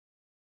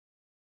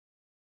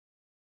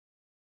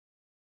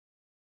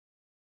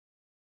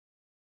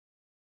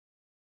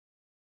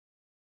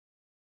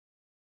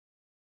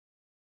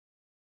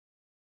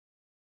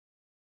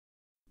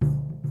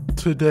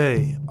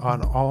Today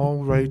on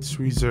All Rights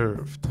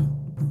Reserved.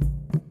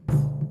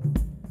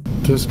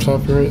 Does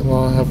copyright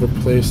law have a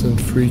place in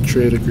free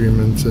trade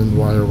agreements, and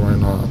why or why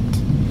not?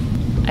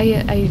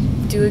 I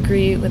do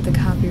agree with the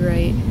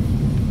copyright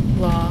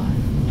law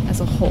as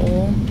a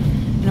whole.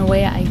 In a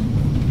way, I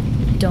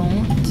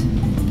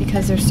don't,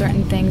 because there's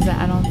certain things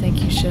that I don't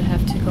think you should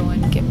have to go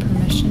and get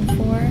permission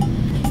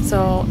for.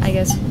 So I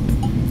guess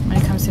when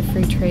it comes to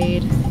free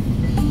trade,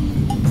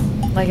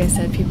 like I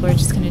said, people are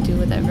just going to do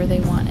whatever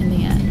they want in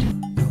the end.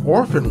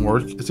 Orphan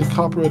work is a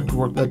copyrighted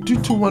work that, due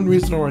to one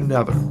reason or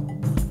another,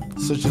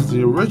 such as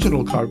the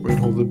original copyright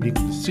holder being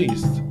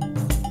deceased,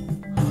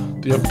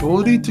 the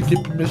ability to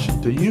get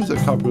permission to use a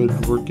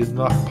copyrighted work is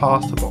not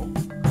possible,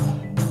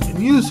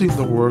 and using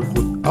the work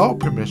without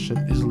permission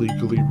is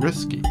legally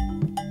risky.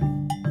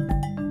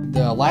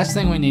 The last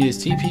thing we need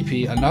is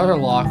TPP, another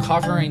law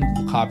covering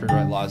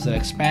copyright laws that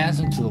expands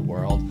into the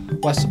world.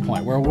 What's the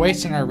point? We're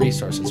wasting our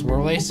resources.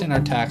 We're wasting our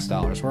tax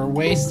dollars. We're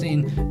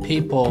wasting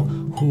people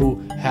who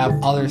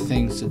have other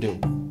things to do.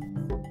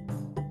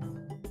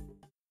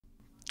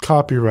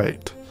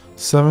 Copyright,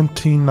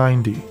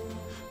 1790.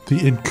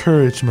 The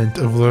encouragement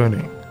of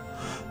learning.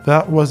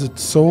 That was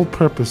its sole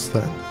purpose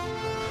then.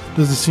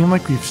 Does it seem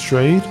like we've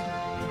strayed?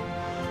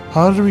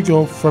 How do we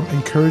go from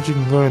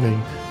encouraging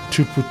learning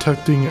to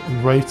protecting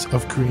rights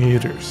of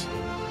creators?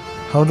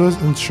 How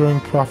does ensuring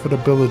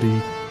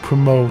profitability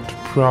promote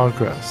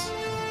progress?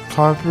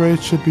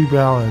 Copyright should be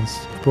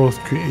balanced, both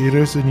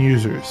creators and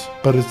users,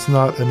 but it's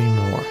not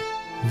anymore.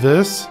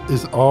 This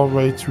is All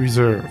Rights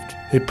Reserved,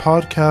 a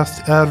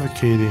podcast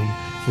advocating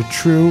for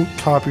true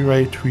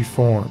copyright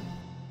reform.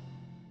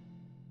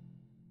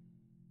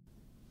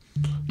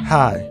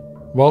 Hi,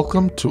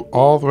 welcome to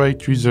All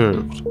Rights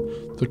Reserved,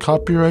 the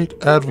copyright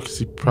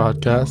advocacy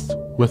podcast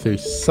with a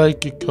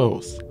psychic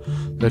host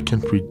that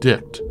can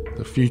predict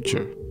the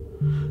future.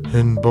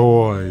 And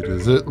boy,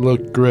 does it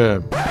look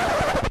grim.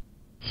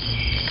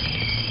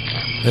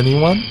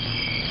 Anyone?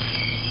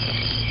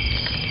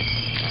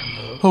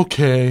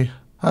 Okay,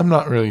 I'm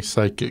not really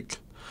psychic,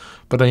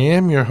 but I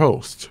am your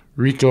host,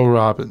 Rico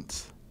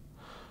Robbins.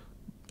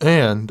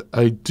 And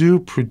I do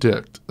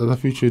predict that the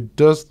future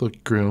does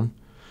look grim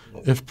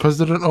if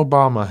President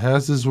Obama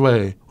has his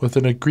way with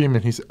an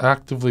agreement he's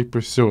actively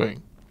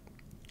pursuing.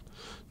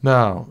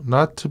 Now,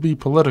 not to be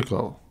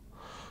political,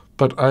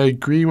 but I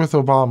agree with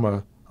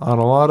Obama on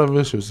a lot of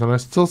issues, and I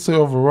still say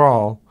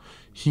overall,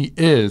 he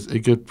is a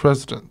good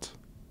president.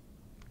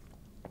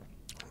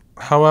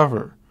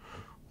 However,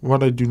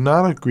 what I do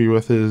not agree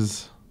with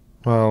is,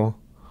 well,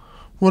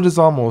 what is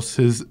almost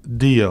his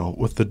deal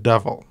with the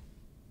devil.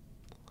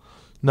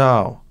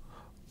 Now,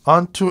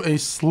 on to a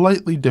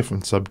slightly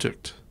different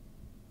subject.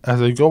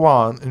 As I go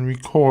on and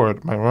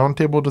record my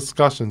roundtable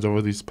discussions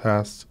over these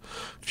past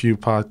few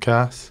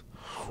podcasts,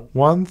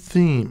 one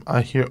theme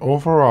I hear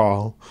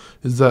overall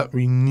is that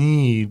we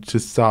need to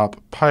stop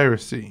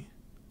piracy.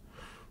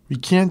 We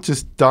can't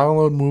just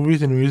download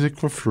movies and music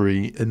for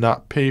free and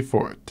not pay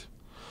for it.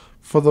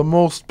 For the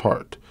most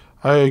part,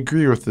 I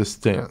agree with this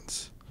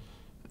stance.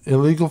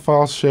 Illegal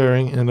file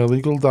sharing and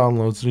illegal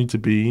downloads need to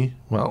be,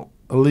 well,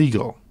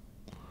 illegal.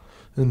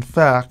 In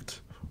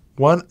fact,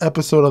 one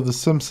episode of The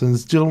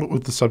Simpsons dealt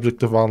with the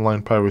subject of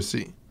online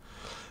piracy.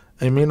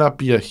 I may not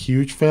be a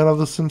huge fan of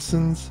The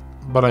Simpsons,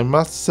 but I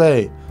must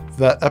say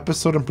that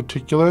episode in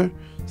particular,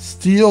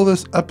 Steal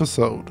This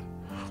Episode,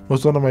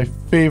 was one of my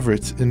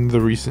favorites in the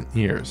recent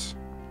years.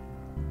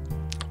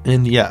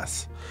 And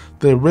yes,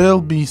 there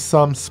will be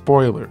some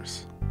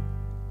spoilers.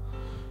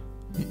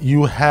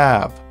 You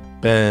have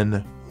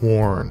been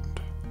warned.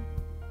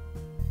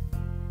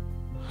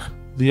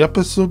 The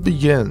episode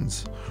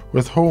begins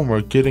with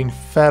Homer getting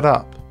fed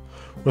up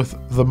with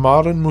the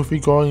modern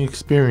movie-going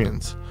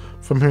experience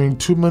from hearing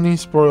too many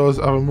spoilers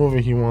of a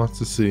movie he wants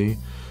to see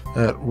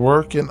at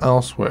work and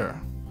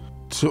elsewhere,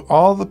 to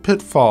all the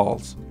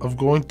pitfalls of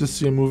going to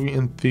see a movie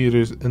in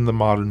theaters in the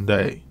modern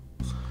day.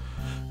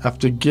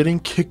 After getting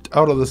kicked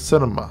out of the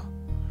cinema,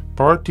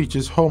 Bart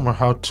teaches Homer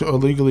how to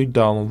illegally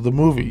download the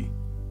movie.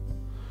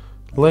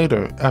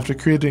 Later, after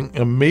creating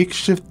a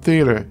makeshift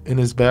theater in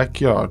his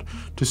backyard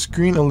to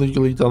screen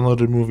illegally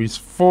downloaded movies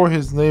for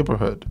his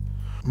neighborhood,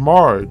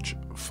 Marge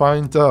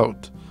finds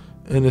out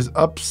and is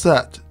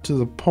upset to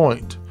the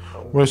point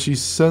where she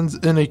sends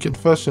in a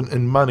confession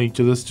and money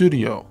to the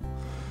studio.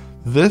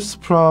 This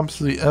prompts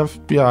the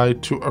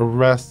FBI to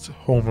arrest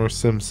Homer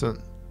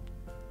Simpson.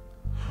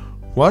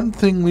 One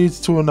thing leads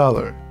to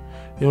another,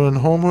 and when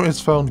Homer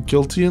is found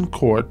guilty in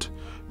court,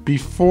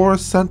 before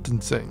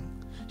sentencing,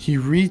 he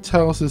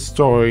retells his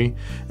story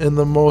in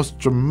the most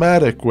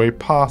dramatic way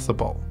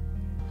possible.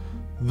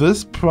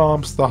 This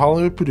prompts the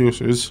Hollywood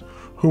producers,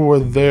 who were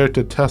there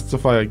to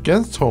testify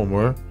against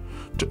Homer,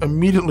 to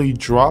immediately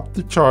drop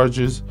the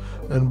charges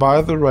and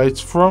buy the rights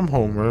from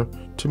Homer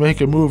to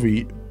make a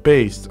movie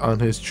based on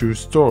his true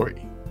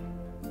story.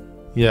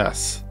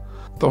 Yes,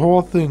 the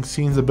whole thing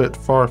seems a bit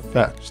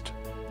far-fetched,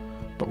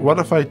 but what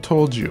if I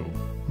told you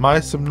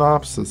my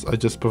synopsis I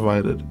just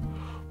provided,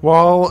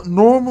 while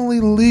normally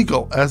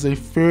legal as a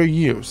fair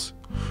use,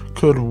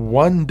 could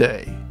one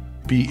day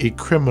be a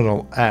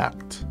criminal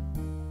act.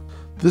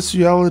 This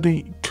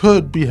reality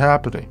could be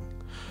happening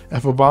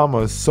if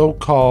Obama's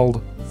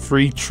so-called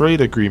free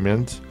trade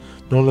agreement,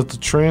 known as the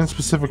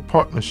Trans-Pacific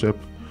Partnership,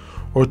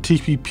 or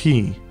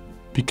TPP,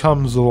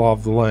 becomes the law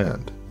of the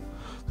land.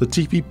 The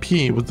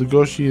TPP was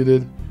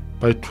negotiated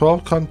by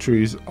 12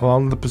 countries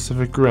along the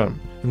Pacific Rim,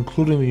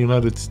 including the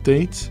United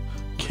States,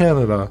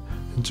 Canada,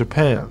 and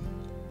Japan.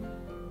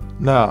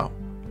 Now,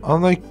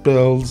 unlike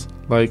bills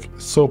like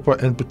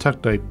SOPA and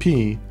Protect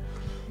IP,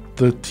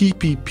 the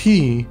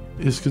TPP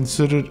is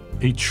considered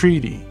a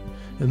treaty,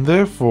 and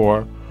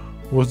therefore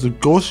was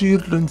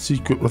negotiated in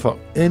secret without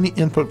any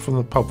input from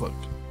the public.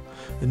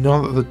 And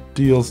now that the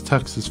deal's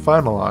text is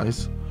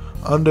finalized,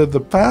 under the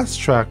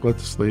fast-track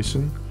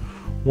legislation,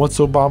 once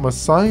Obama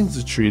signs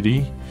the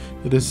treaty,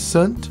 it is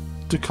sent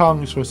to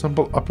Congress for a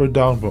simple up or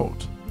down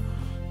vote.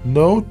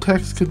 No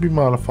text can be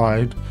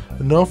modified,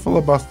 and no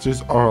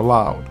filibusters are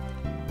allowed.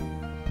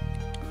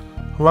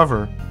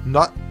 However,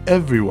 not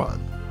everyone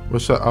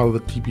was shut out of the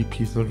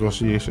TPP's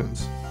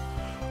negotiations.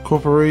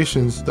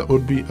 Corporations that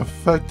would be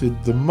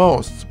affected the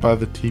most by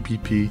the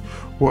TPP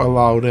were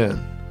allowed in.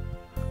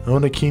 And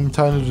when it came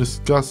time to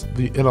discuss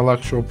the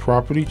intellectual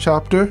property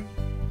chapter,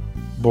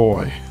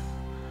 boy,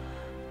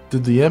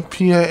 did the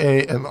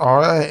MPAA and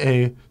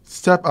RIA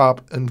step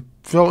up and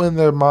fill in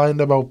their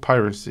mind about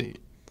piracy.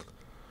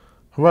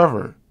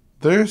 However,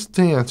 their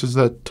stance is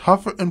that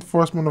tougher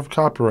enforcement of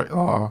copyright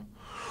law,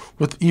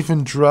 with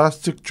even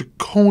drastic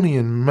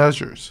draconian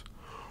measures,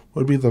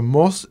 would be the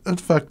most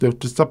effective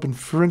to stop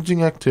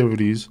infringing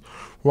activities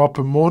while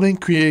promoting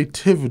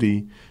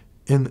creativity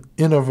and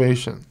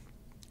innovation.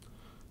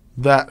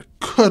 That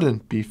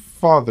couldn't be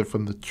farther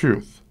from the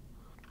truth.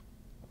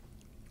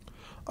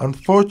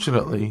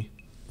 Unfortunately,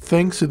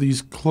 thanks to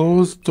these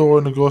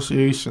closed-door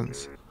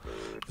negotiations,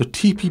 the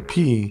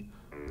TPP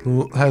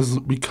has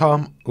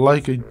become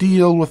like a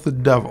deal with the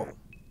devil.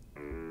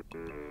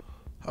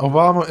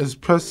 Obama is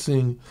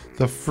pressing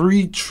the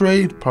free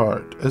trade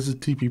part as a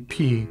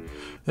TPP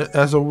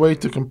as a way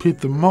to compete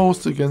the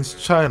most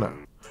against China,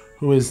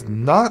 who is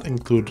not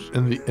included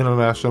in the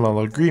international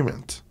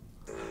agreement.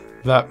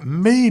 That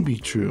may be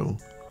true,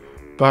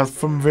 but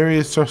from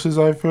various sources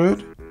I've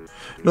heard,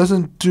 it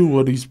doesn't do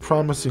what he's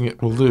promising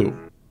it will do.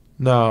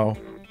 Now,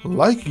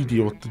 like you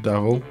deal with the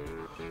devil,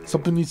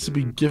 something needs to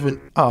be given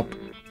up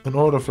in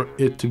order for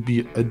it to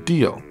be a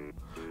deal,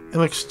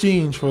 in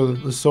exchange for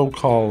the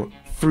so-called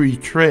free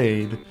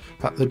trade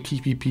that the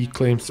TPP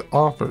claims to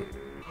offer,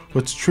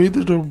 which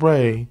traded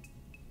away,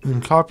 in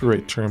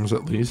copyright terms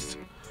at least,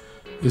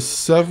 is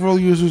several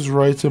users'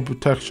 rights and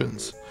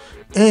protections,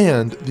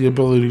 and the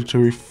ability to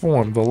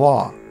reform the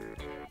law.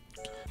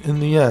 In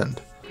the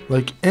end,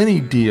 like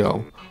any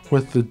deal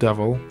with the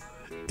devil,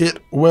 it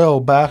will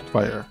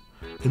backfire,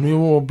 and we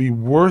will be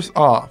worse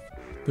off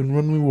than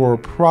when we were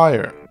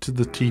prior to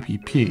the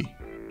TPP.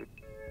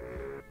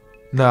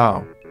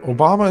 Now,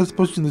 Obama is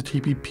pushing the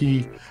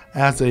TPP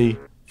as a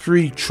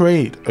free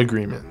trade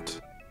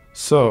agreement.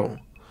 So,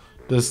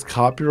 does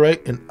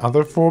copyright and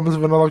other forms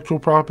of intellectual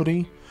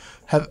property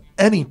have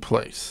any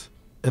place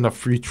in a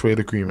free trade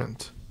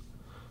agreement?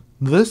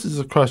 This is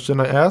a question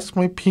I asked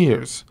my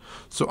peers,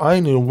 so I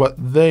knew what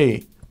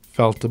they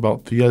felt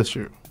about the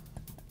issue.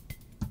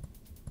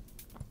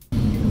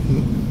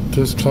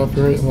 Does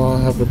copyright law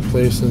have a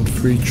place in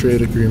free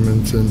trade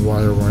agreements, and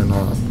why or why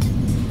not?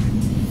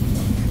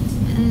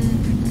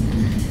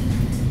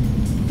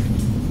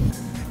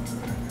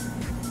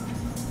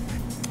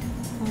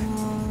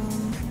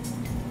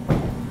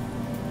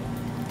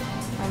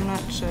 I'm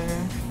not sure.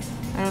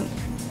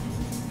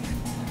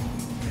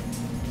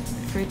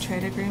 Free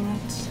trade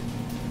agreements?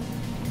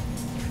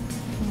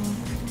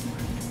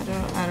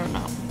 I don't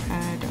know.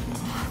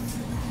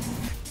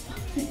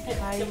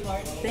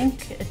 I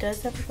think it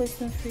does have a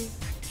place in free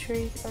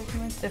trade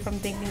arguments. If I'm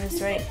thinking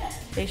this right,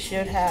 they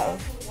should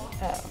have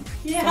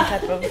some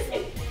type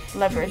of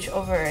leverage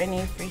over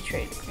any free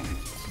trade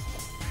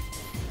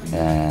agreements.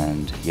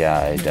 And yeah,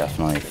 I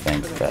definitely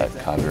think that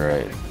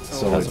copyright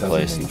has a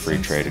place in free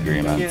trade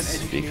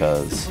agreements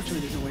because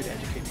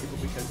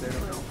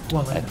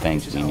I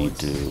think we need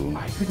to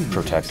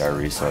protect our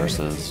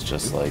resources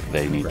just like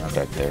they need to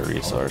protect their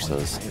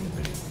resources.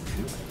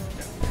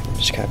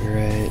 Does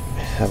copyright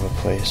have a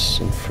place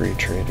in free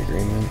trade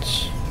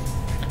agreements?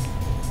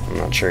 I'm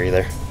not sure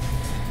either.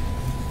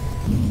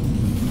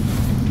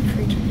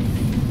 Free trade.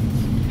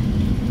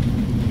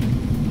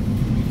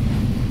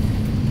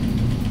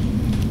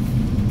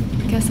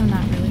 I guess I'm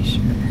not really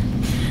sure.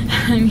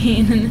 I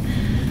mean,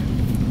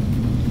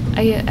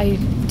 I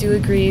do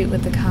agree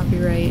with the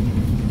copyright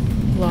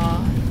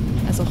law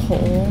as a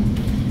whole.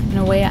 In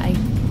a way, I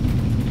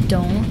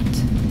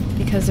don't,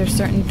 because there's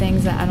certain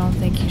things that I don't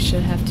think you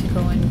should have to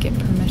go and get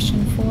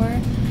permission for.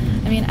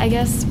 I mean, I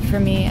guess for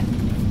me,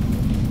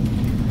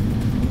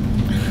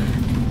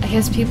 I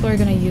guess people are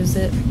going to use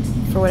it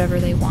for whatever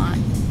they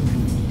want,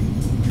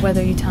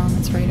 whether you tell them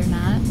it's right or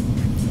not.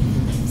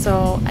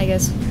 So I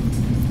guess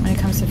when it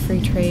comes to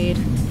free trade,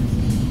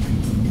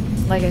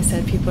 like I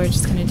said, people are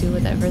just going to do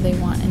whatever they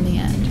want in the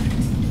end.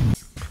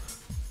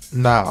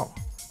 Now,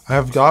 I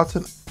have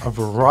gotten a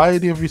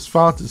variety of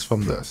responses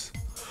from this,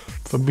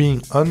 from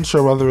being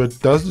unsure whether it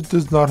does or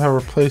does not have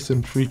a place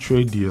in free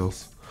trade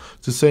deals,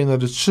 to saying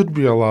that it should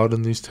be allowed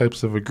in these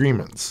types of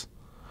agreements.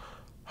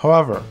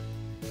 However,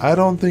 I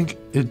don't think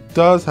it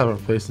does have a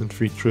place in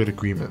free trade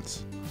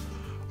agreements.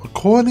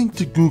 According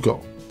to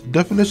Google, the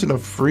definition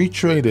of free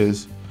trade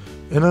is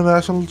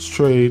international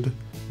trade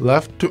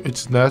left to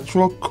its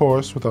natural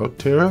course without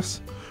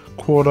tariffs,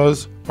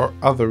 quotas, or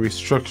other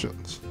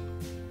restrictions.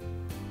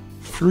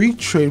 Free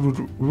trade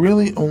would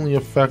really only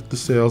affect the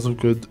sales of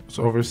goods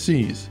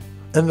overseas,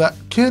 and that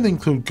can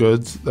include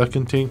goods that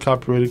contain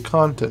copyrighted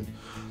content,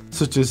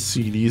 such as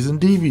CDs and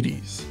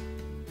DVDs.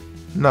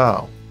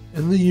 Now,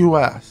 in the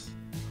US,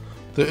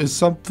 there is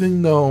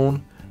something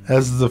known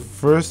as the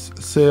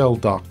first sale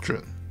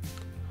doctrine.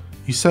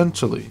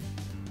 Essentially,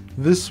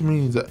 this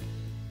means that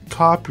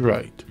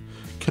copyright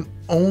can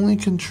only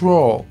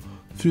control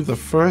through the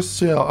first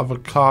sale of a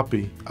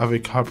copy of a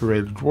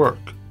copyrighted work.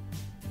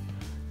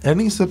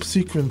 Any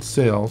subsequent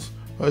sales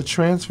or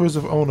transfers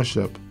of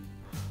ownership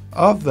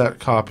of that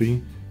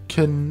copy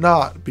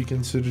cannot be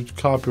considered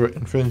copyright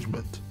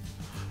infringement,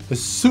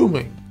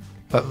 assuming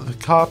that the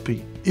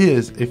copy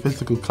is a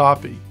physical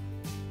copy.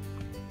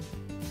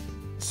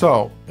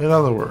 So, in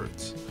other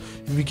words,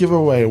 if you give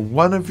away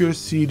one of your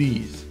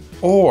CDs,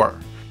 or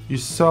you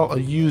sell a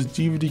used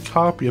DVD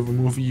copy of a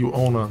movie you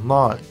own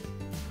online,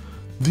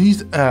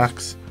 these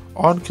acts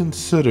aren't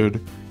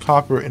considered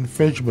copyright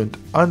infringement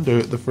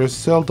under the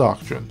first sale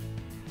doctrine.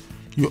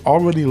 You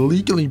already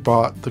legally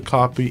bought the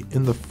copy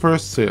in the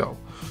first sale,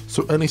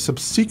 so any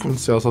subsequent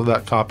sales of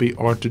that copy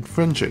aren't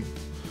infringing.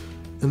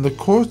 And the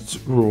courts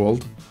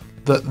ruled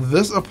that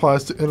this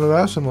applies to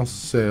international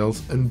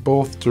sales in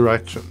both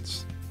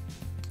directions.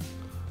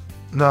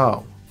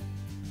 Now,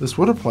 this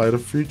would apply to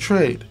free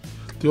trade.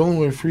 The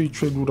only way free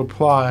trade would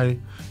apply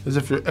is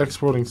if you're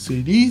exporting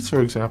CDs,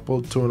 for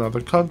example, to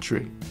another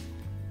country.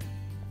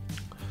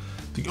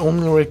 The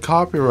only way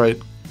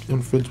copyright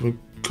infringement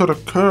could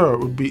occur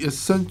would be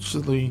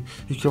essentially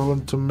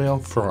equivalent to mail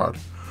fraud,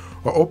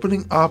 or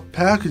opening up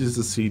packages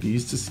of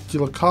CDs to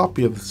steal a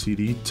copy of the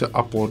CD to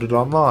upload it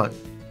online.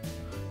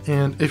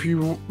 And if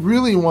you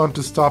really want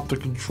to stop the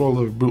control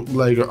of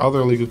bootleg or other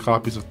illegal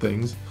copies of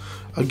things,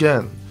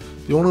 again,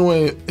 the only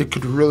way it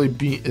could really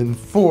be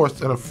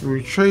enforced in a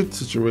free trade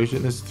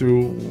situation is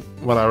through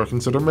what I would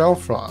consider mail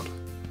fraud.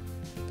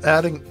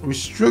 Adding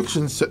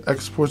restrictions to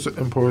exports or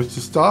imports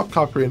to stop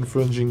copyright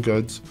infringing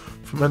goods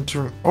from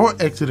entering or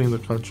exiting the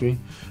country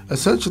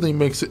essentially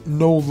makes it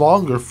no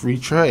longer free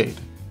trade.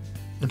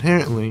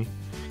 Inherently,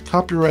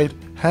 copyright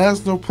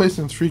has no place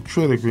in free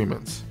trade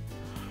agreements.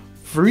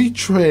 Free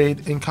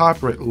trade and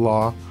copyright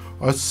law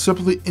are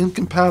simply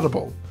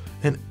incompatible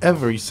in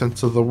every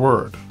sense of the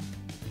word.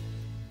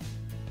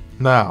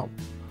 Now,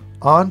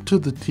 on to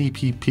the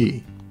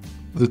TPP.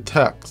 The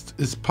text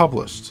is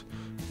published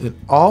in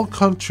all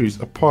countries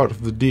a part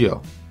of the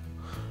deal.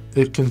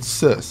 It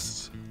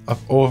consists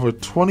of over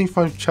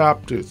 25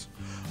 chapters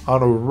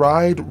on a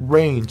wide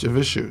range of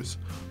issues,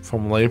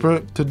 from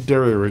labor to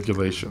dairy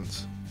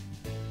regulations.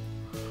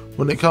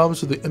 When it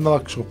comes to the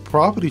intellectual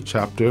property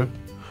chapter,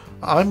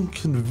 I'm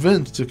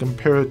convinced to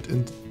compare it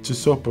to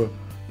SOPA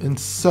in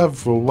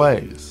several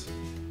ways.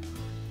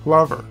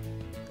 However,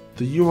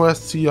 the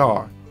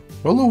USTR,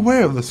 well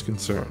aware of this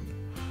concern,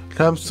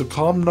 attempts to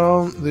calm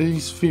down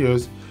these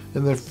fears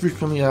in their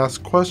frequently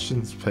asked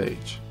questions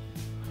page.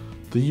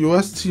 The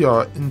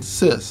USTR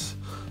insists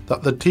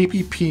that the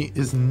TPP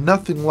is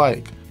nothing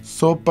like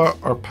SOPA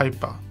or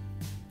PIPA.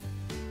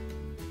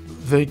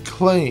 They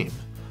claim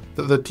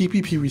that the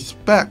TPP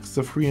respects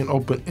the free and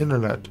open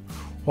internet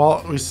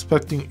while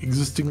respecting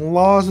existing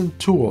laws and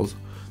tools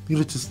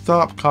needed to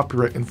stop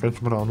copyright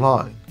infringement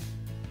online.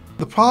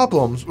 The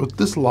problems with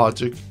this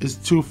logic is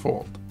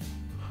twofold.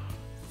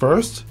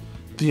 First,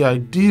 the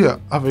idea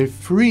of a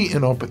free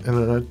and open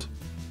internet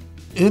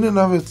in and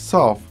of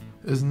itself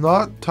is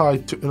not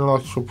tied to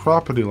intellectual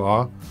property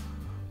law,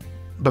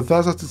 but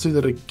that's not to say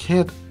that it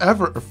can't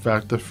ever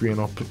affect the free and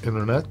open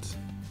internet.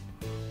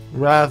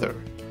 Rather,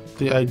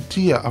 the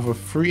idea of a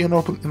free and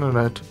open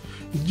internet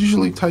is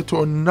usually tied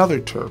to another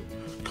term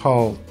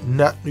called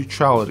net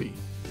neutrality.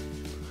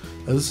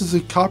 And this is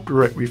a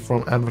copyright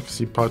reform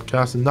advocacy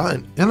podcast and not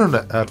an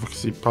internet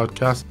advocacy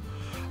podcast.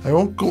 I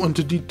won't go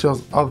into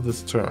details of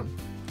this term.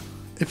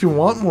 If you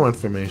want more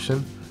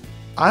information,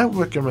 I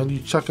recommend you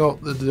check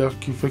out the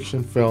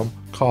docufiction film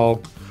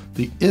called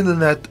The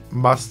Internet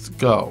Must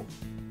Go.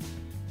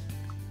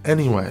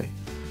 Anyway,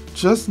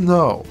 just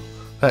know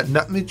that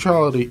net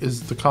neutrality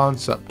is the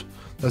concept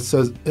that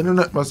says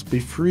internet must be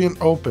free and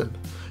open,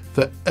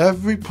 that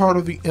every part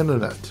of the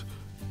internet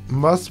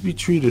must be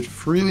treated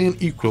freely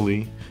and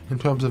equally in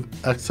terms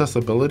of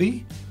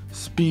accessibility,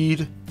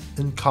 speed,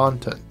 and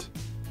content.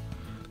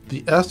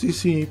 The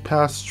FCC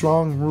passed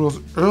strong rules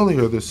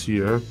earlier this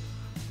year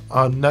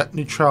on net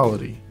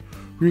neutrality,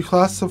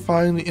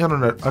 reclassifying the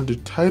internet under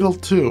Title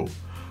II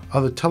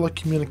of the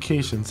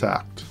Telecommunications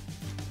Act.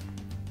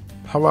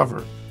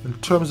 However, in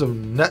terms of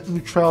net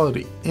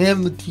neutrality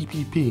and the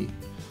TPP,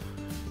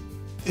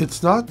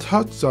 It's not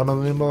touched on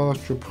in the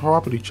intellectual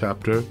property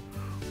chapter,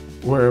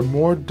 where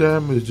more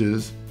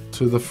damages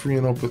to the free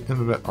and open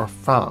internet are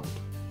found.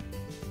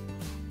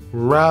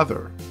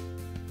 Rather,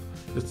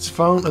 it's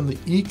found in the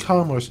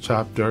e-commerce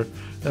chapter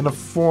in a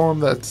form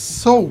that's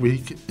so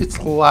weak it's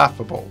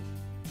laughable.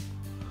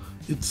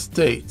 It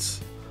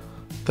states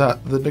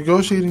that the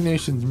negotiating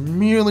nations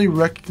merely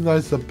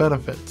recognize the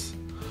benefits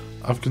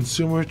of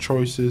consumer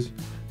choices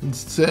and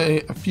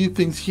say a few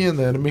things here and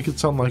there to make it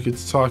sound like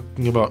it's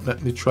talking about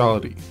net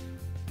neutrality.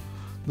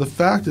 The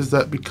fact is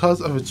that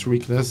because of its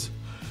weakness,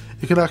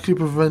 it can actually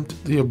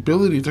prevent the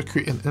ability to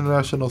create an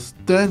international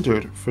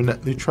standard for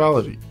net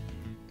neutrality.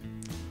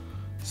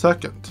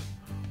 Second,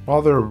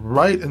 while they're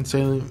right in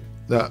saying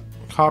that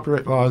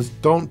copyright laws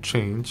don't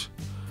change,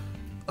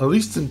 at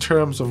least in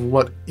terms of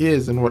what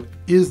is and what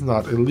is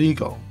not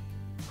illegal,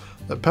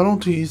 the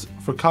penalties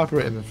for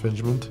copyright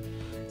infringement,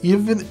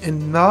 even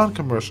in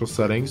non-commercial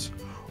settings,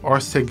 are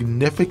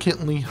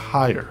significantly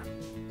higher.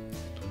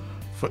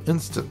 For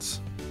instance,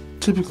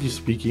 typically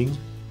speaking,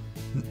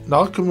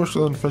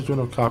 non-commercial infringement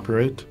of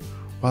copyright,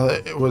 whether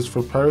it was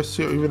for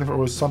piracy or even if it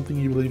was something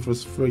you believe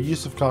was for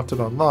use of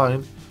content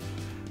online,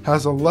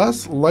 has a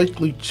less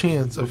likely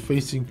chance of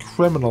facing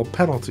criminal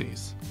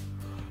penalties.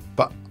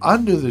 But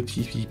under the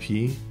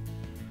TPP,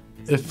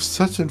 if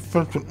such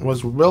infringement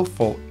was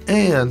willful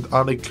and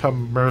on a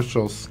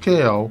commercial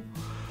scale,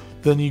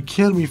 then you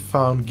can be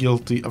found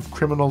guilty of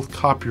criminal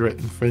copyright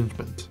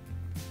infringement.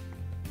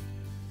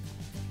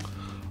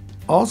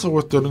 Also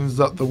worth noting is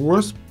that the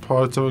worst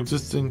parts of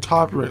existing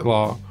copyright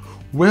law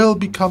will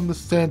become the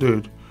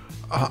standard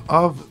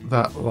of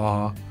that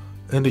law,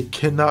 and it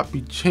cannot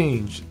be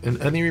changed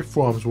in any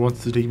reforms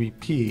once the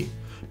TPP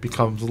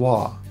becomes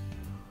law.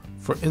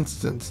 For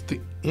instance, the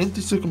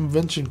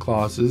anti-circumvention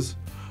clauses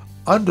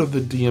under the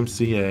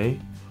DMCA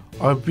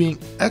are being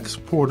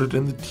exported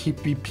in the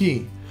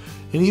TPP,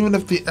 and even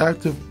if the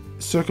act of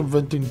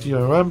circumventing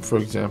DRM, for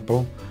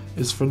example,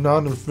 is for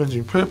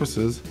non-infringing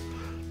purposes,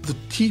 the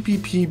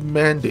TPP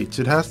mandates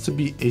it has to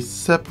be a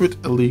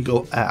separate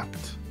illegal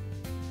act.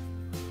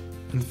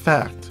 In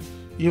fact,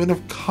 even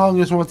if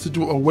Congress wants to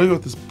do away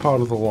with this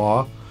part of the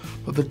law,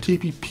 but the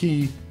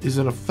TPP is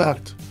in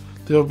effect,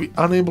 they will be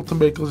unable to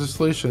make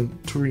legislation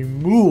to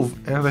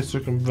remove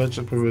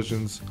anti-circumvention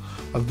provisions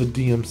of the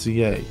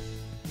DMCA.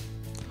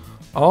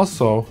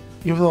 Also,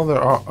 even though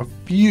there are a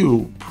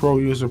few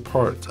pro-user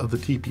parts of the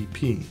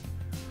TPP,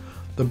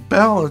 the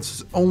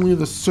balance is only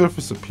the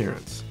surface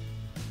appearance.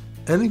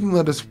 Anything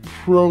that is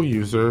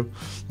pro-user,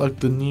 like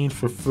the need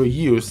for free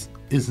use,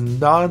 is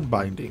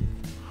non-binding,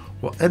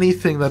 while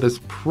anything that is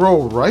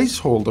pro-rights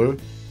holder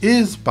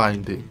is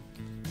binding.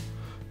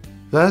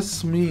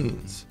 This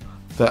means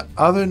that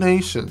other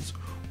nations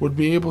would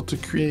be able to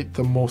create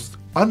the most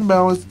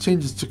unbalanced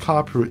changes to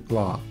copyright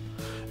law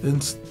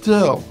and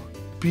still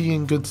be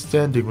in good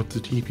standing with the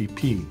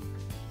TPP.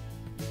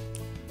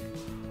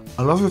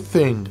 Another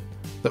thing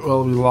that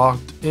will be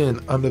locked in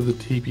under the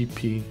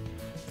TPP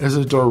is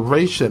the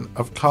duration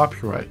of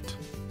copyright.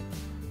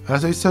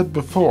 As I said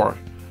before,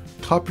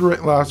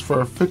 copyright lasts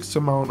for a fixed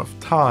amount of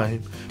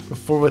time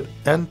before it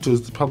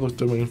enters the public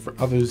domain for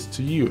others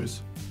to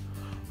use.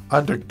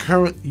 Under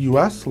current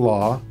US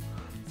law,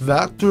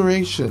 that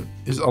duration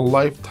is a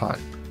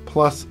lifetime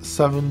plus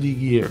 70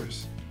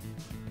 years.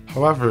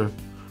 However,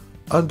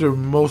 under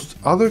most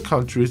other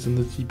countries in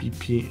the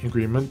TPP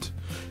agreement,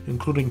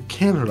 including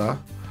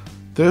Canada,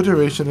 their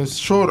duration is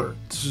shorter,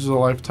 such as a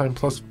lifetime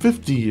plus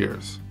 50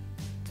 years.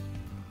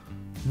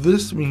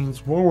 This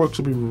means more works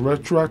will be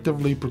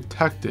retroactively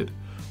protected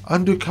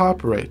under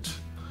copyright.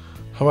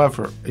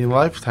 However, a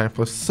lifetime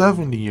plus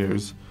 70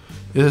 years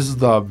is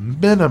the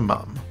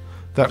minimum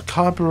that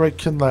copyright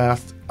can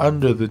last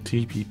under the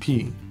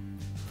TPP.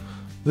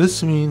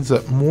 This means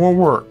that more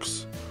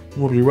works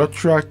will be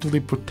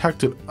retroactively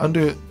protected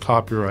under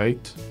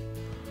copyright,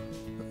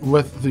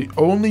 with the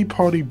only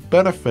party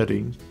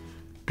benefiting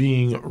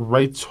being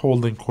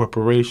rights-holding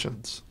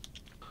corporations.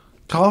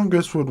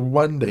 Congress would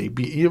one day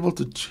be able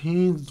to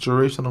change the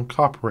duration of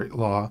copyright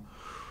law,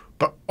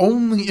 but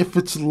only if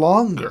it's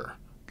longer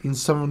than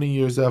 70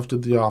 years after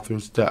the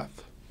author's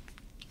death.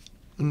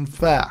 In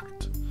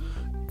fact,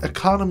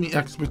 economy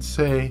experts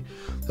say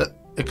that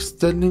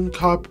extending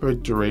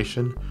copyright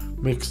duration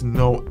makes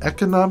no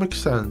economic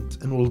sense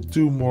and will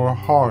do more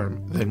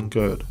harm than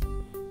good.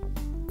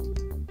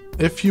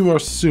 If you are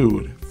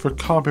sued for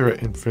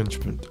copyright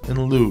infringement and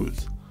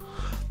lose,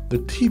 the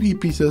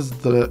TPP says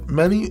that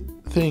many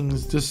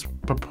things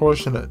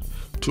disproportionate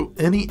to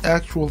any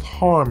actual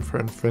harm for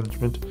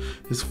infringement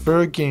is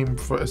fair game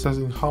for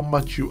assessing how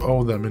much you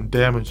owe them in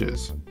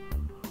damages.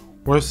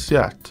 Worse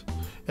yet,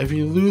 if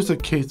you lose a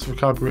case for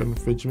copyright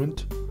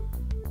infringement,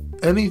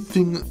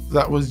 anything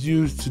that was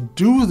used to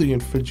do the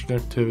infringing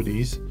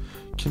activities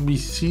can be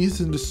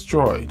seized and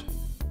destroyed.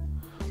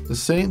 The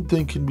same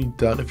thing can be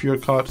done if you are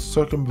caught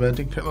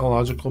circumventing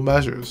technological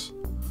measures.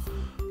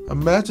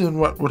 Imagine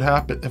what would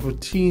happen if a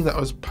teen that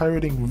was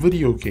pirating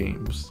video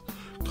games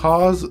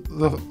caused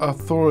the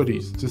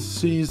authorities to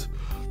seize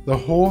the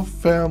whole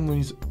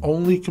family's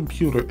only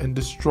computer and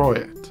destroy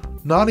it,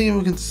 not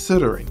even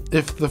considering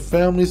if the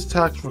family's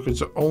tax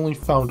records are only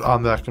found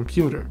on that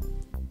computer.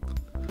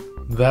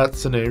 That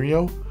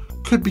scenario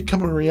could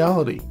become a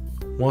reality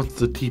once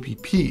the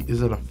TPP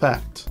is in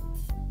effect.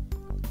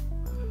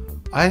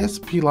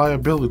 ISP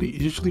liability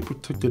is usually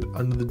protected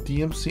under the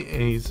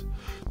DMCA's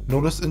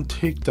notice and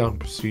takedown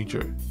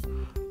procedure.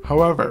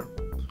 However,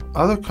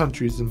 other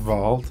countries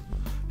involved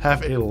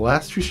have a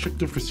less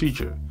restrictive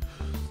procedure,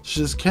 such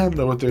as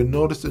Canada with their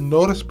notice and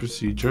notice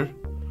procedure,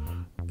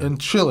 and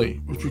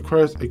Chile, which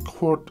requires a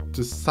court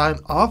to sign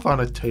off on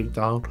a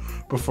takedown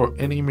before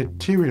any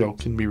material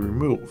can be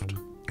removed.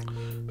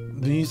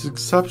 These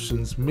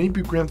exceptions may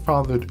be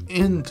grandfathered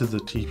into the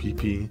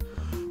TPP,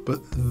 but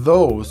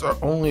those are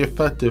only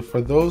effective for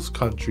those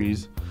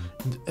countries,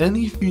 and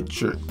any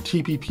future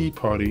TPP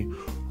party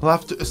will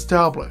have to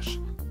establish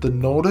the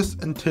notice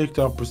and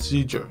takedown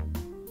procedure.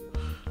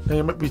 Now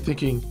you might be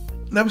thinking,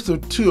 in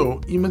episode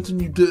 2, you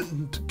mentioned you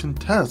didn't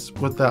contest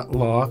with that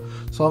law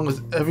as long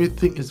as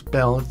everything is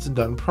balanced and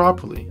done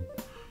properly.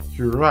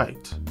 You're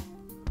right.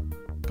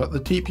 But the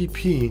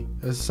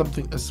TPP has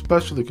something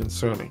especially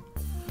concerning,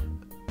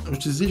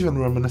 which is even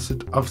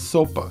reminiscent of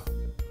SOPA.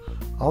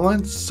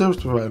 Online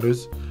service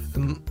providers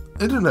and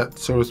internet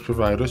service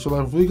providers will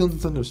have legal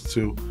incentives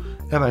to,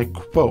 and I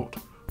quote,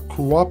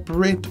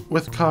 cooperate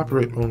with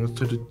copyright owners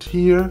to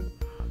deter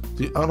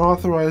the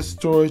unauthorized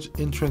storage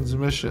and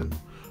transmission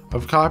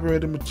of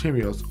copyrighted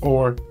materials,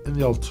 or, in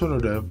the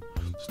alternative,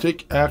 to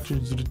take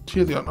actions to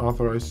deter the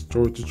unauthorized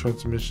storage and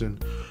transmission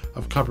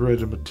of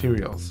copyrighted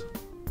materials.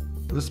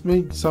 This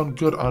may sound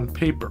good on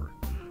paper,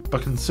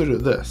 but consider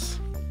this.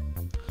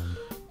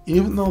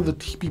 Even though the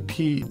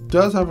TPP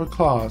does have a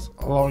clause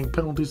allowing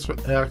penalties for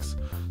acts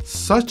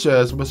such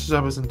as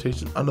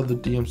misrepresentation under the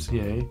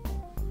DMCA,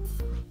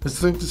 it's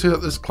safe to say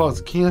that this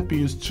clause can't be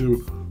used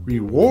to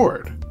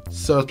reward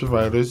service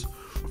providers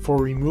for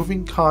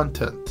removing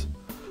content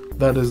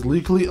that is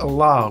legally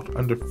allowed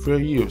under fair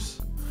use,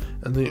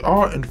 and they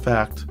are in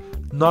fact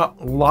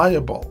not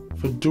liable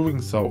for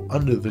doing so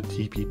under the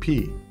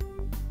TPP.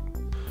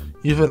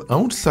 Even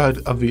outside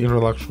of the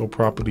intellectual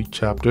property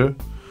chapter,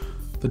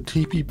 the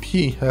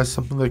TPP has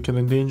something that can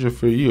endanger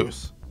fair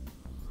use.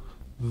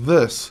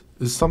 This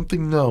is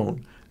something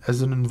known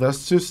as an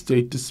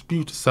investor-state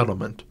dispute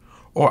settlement,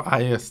 or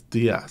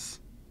ISDS.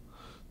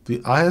 The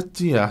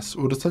ISDS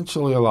would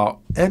essentially allow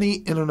any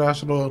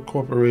international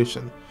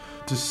corporation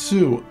to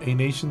sue a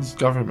nation's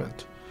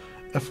government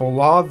if a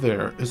law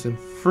there is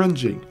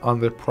infringing on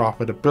their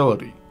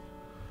profitability.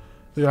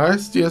 The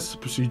ISDS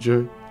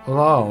procedure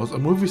allows a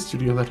movie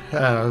studio that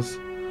has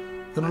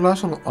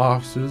international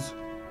offices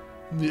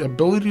the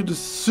ability to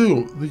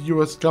sue the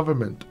US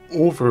government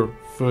over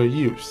fair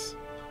use.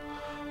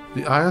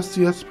 The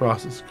ISDS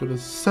process could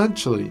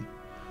essentially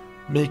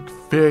make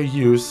fair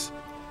use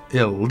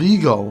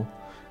illegal,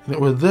 and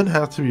it would then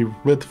have to be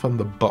read from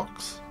the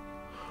books,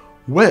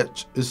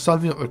 which is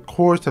something that the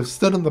courts have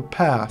said in the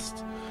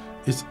past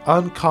is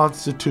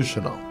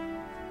unconstitutional.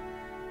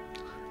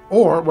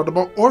 Or what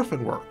about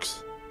orphan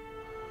works?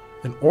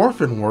 An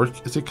orphan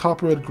work is a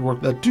copyrighted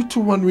work that, due to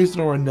one reason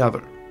or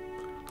another,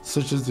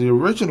 such as the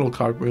original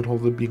copyright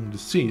holder being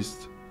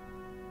deceased,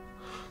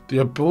 the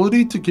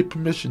ability to get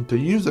permission to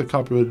use a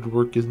copyrighted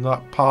work is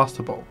not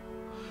possible,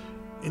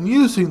 and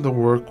using the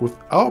work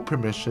without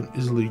permission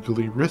is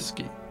legally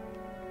risky.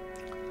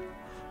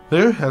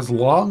 There has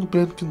long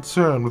been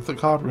concern with the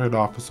Copyright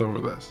Office over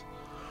this,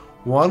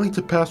 wanting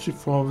to pass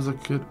reforms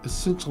that could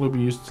essentially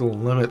be used to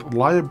limit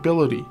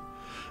liability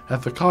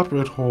if the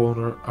copyright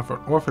holder of an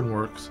orphan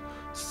works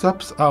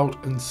steps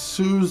out and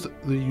sues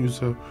the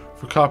user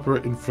for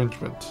copyright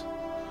infringement.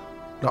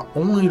 Not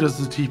only does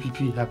the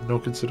TPP have no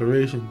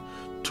consideration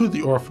to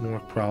the orphan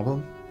work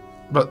problem,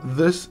 but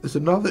this is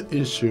another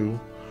issue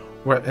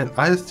where an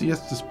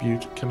ISDS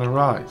dispute can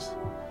arise.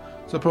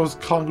 Suppose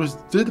Congress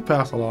did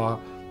pass a law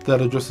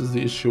that addresses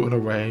the issue in a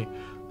way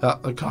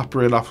that the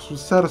Copyright Office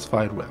was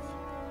satisfied with.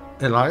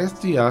 An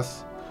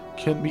ISDS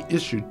can be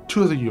issued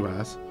to the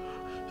US,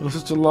 and if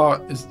such a law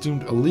is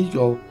deemed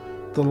illegal,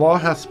 the law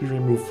has to be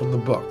removed from the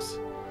books.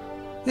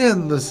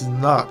 And this is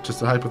not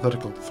just a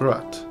hypothetical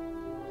threat.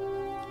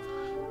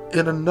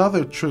 In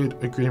another trade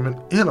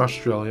agreement in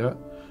Australia,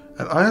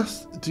 an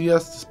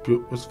ISDS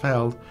dispute was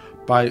filed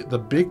by the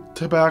big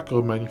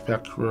tobacco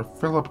manufacturer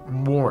Philip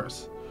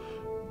Morris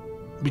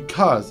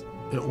because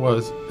it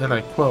was, and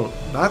I quote,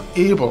 not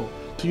able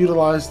to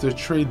utilize their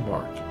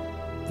trademark.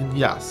 And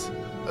yes,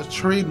 a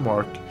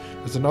trademark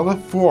is another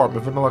form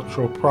of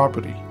intellectual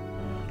property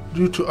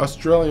due to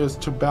Australia's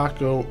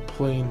tobacco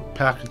plain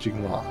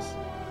packaging laws.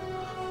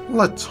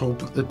 Let's hope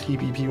that the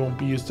TPP won't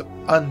be used to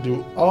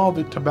undo all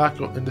the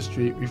tobacco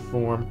industry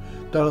reform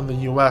done in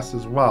the US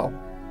as well.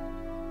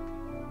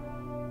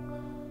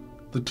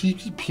 The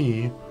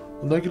TPP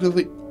will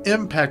negatively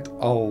impact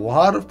a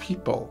lot of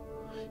people,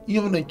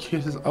 even in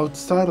cases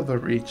outside of the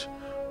reach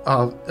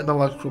of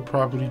intellectual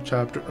property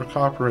chapter or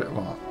copyright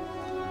law.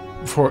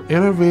 For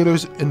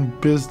innovators and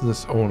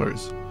business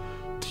owners,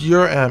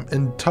 DRM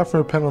and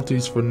tougher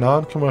penalties for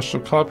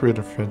non-commercial copyright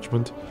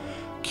infringement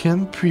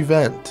can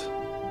prevent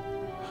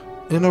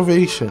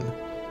innovation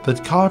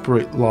that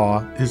copyright law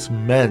is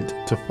meant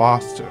to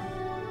foster.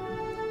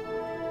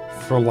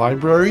 For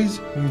libraries,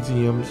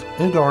 museums,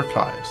 and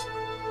archives,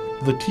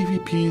 the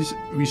TPP's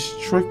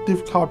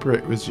restrictive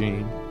copyright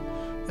regime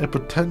and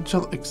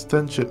potential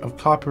extension of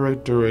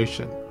copyright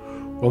duration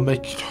will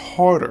make it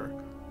harder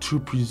to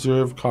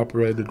preserve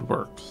copyrighted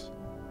works.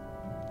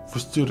 For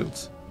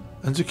students,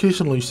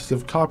 educational uses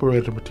of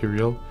copyrighted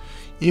material,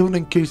 even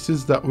in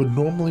cases that would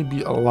normally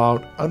be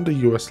allowed under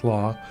U.S.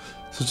 law,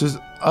 such as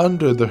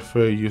under the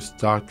Fair Use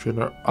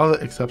Doctrine or other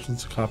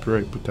exceptions to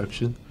copyright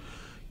protection,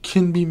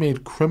 can be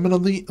made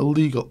criminally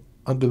illegal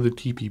under the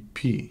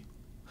TPP.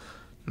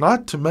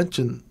 Not to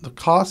mention the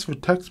cost for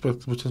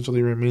textbooks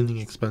potentially remaining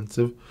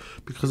expensive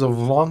because of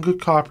longer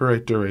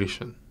copyright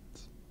durations.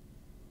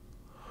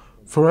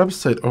 For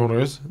website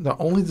owners, not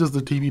only does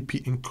the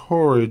TPP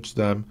encourage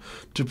them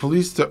to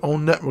police their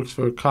own networks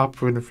for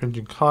copyright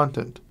infringing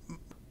content,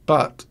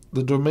 but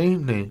the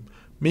domain name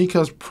may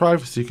cause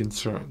privacy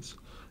concerns,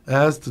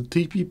 as the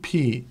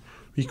TPP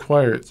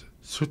requires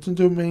certain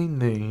domain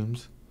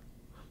names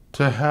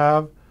to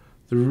have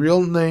the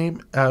real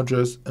name,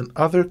 address, and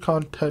other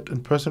contact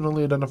and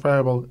personally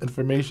identifiable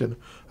information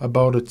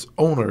about its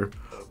owner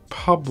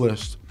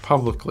published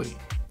publicly.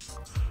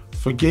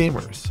 For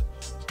gamers,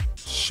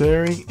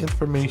 sharing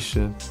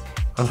information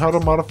on how to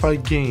modify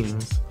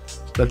games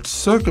that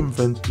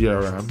circumvent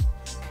DRM,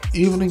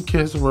 even in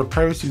cases where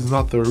piracy is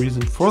not the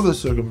reason for the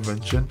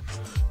circumvention,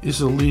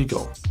 is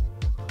illegal.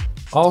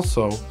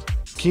 Also,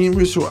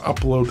 gamers who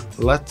upload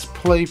Let's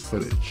Play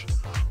footage,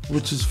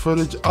 which is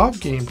footage of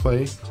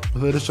gameplay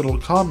with additional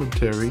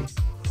commentary,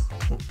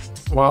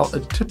 while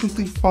it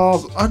typically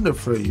falls under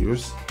fair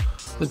use,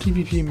 the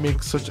TPP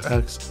makes such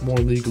acts more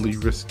legally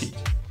risky.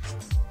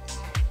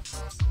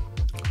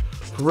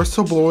 For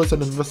whistleblowers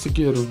and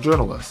investigative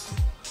journalists,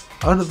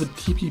 under the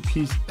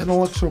TPP's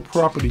intellectual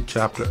property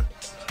chapter,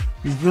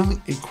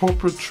 revealing a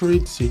corporate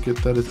trade secret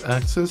that is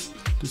accessed,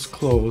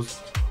 disclosed,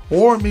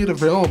 or made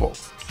available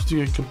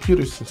to a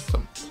computer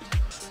system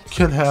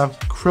can have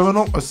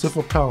criminal or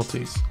civil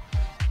penalties,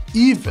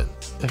 even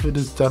if it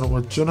is done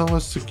with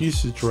journalistic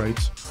usage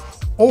rights,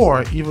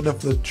 or even if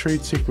the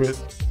trade secret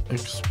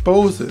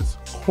exposes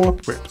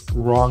corporate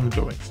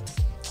wrongdoing.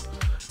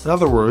 In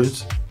other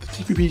words, the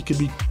TPP could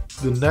be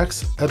the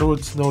next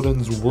Edward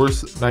Snowden's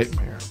worst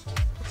nightmare.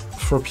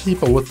 For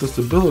people with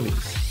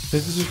disabilities,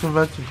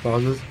 anti-circumvention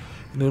clauses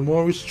and a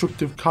more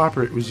restrictive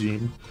copyright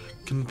regime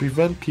can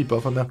prevent people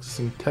from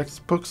accessing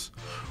textbooks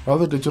or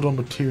other digital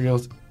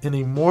materials in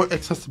a more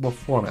accessible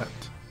format.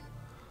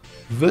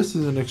 This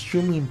is an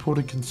extremely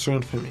important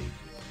concern for me.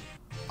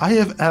 I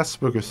have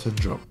Asperger's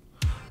syndrome,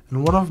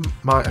 and one of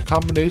my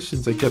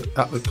accommodations I get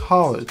at the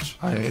college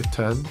I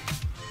attend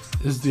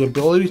is the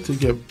ability to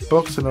get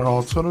books in an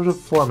alternative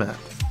format,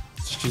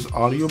 such as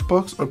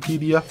audiobooks or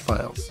PDF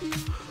files,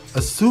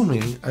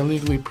 assuming I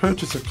legally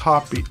purchase a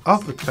copy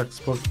of the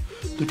textbook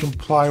to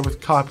comply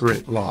with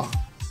copyright law.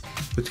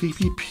 The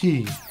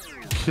TPP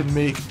can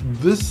make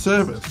this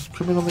service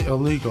criminally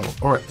illegal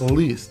or at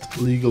least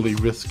legally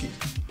risky.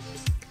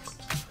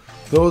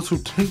 Those who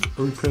take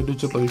or repair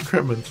digital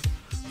equipment,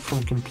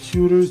 from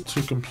computers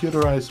to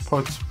computerized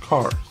parts of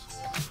cars,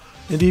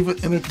 and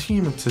even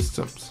entertainment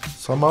systems,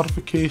 some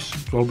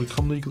modifications will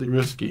become legally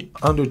risky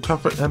under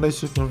tougher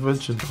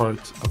anti-circumvention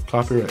parts of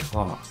copyright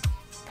law.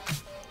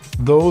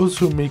 Those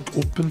who make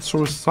open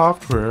source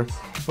software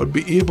would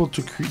be able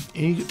to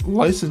create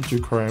license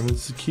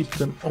requirements to keep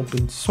them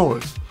open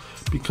source,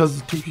 because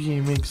the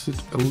TPP makes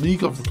it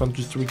illegal for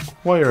countries to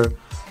require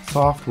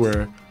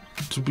software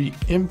to be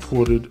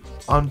imported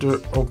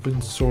under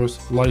open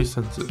source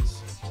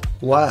licenses.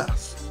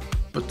 Last,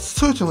 but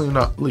certainly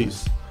not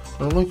least,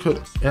 not only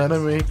could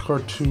anime,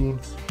 cartoon,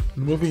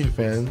 and movie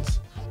fans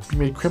be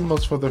made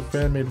criminals for their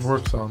fan-made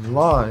works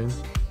online,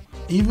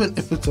 even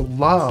if it's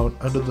allowed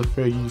under the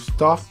Fair Use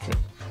Doctrine,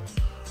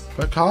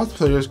 but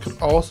cosplayers could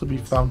also be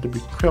found to be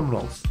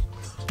criminals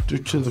due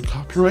to the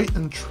copyright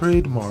and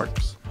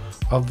trademarks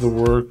of the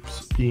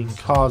works being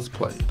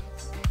cosplayed.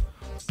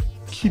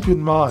 Keep in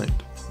mind,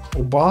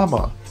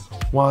 Obama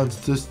wants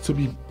this to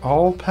be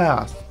all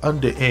passed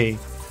under a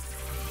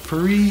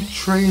free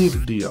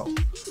trade deal.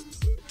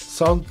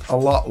 Sounds a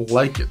lot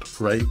like it,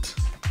 right?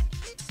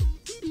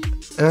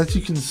 As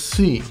you can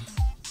see,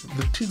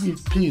 the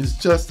TPP is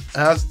just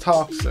as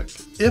toxic,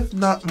 if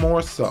not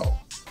more so,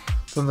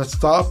 than the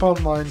Stop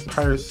Online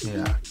Piracy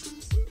Act.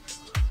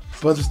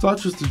 But it's not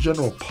just the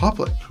general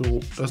public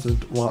who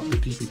doesn't want the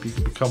TPP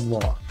to become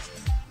law.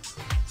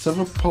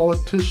 Several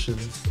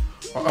politicians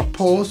are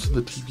opposed to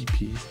the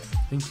TPP,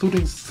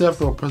 including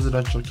several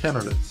presidential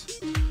candidates.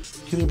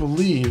 Can you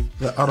believe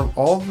that out of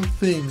all the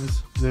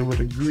things they would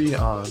agree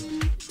on,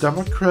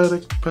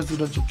 Democratic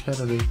presidential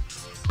candidate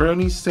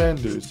Bernie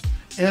Sanders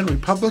and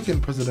Republican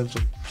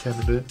presidential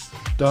candidate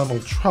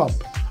Donald Trump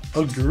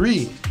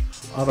agree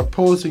on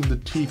opposing the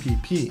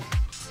TPP?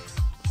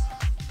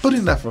 But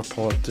enough of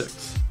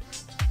politics.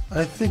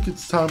 I think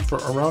it's time for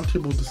a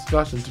roundtable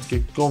discussion to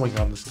get going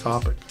on this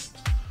topic.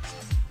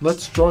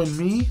 Let's join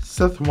me,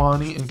 Seth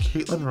Wani, and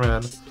Caitlin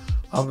Wren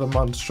on the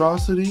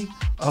monstrosity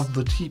of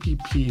the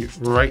TPP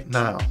right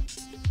now.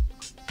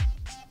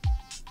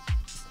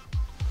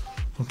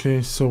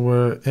 Okay, so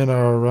we're in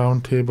our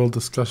roundtable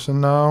discussion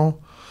now,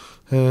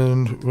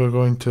 and we're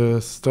going to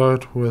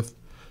start with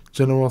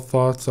general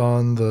thoughts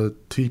on the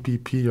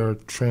TPP, or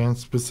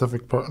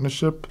Trans-Pacific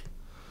Partnership.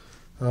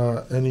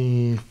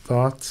 Any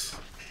thoughts?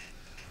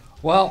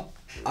 Well,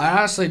 I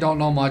honestly don't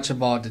know much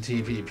about the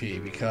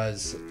TPP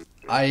because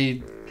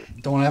I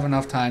don't have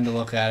enough time to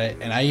look at it,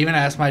 and I even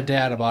asked my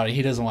dad about it.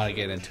 He doesn't want to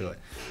get into it.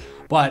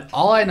 But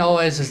all I know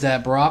is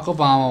that Barack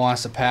Obama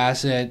wants to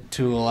pass it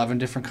to 11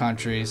 different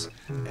countries,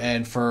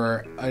 and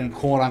for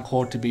quote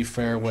unquote to be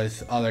fair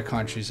with other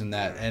countries in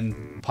that.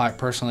 And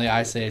personally,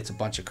 I say it's a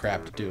bunch of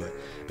crap to do it,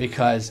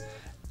 because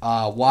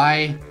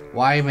why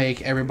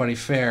make everybody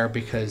fair?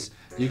 Because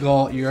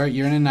you're in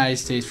the United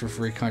States for a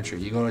free country.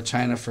 You go to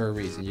China for a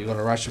reason. You go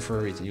to Russia for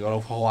a reason. You go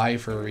to Hawaii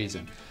for a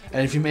reason.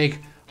 And if you make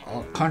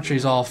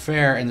countries all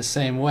fair in the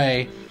same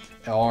way,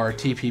 or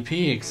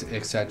TPP,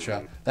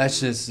 etc., that's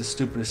just the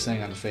stupidest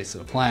thing on the face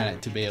of the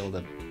planet, to be able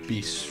to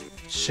be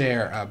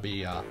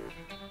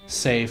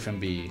safe and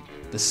be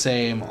the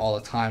same all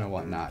the time and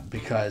whatnot.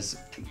 Because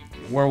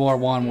World War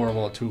I, World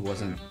War II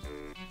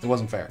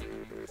wasn't fair.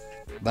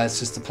 That's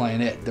just the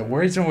plain it. The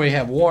reason we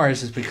have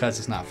wars is because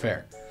it's not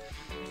fair,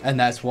 and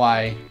that's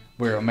why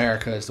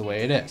America is the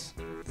way it is.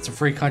 It's a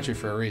free country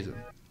for a reason.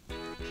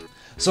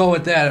 So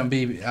with that, I'll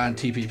be on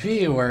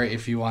TPP, where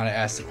if you want to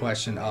ask the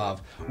question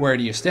of where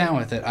do you stand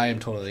with it, I am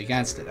totally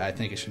against it. I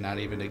think it should not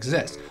even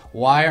exist.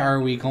 Why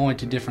are we going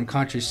to different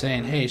countries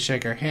saying, hey,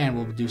 shake our hand,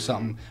 we'll do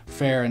something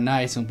fair and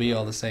nice and be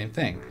all the same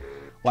thing?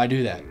 Why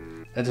do that?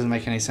 That doesn't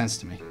make any sense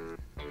to me.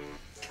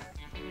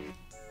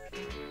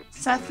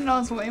 Seth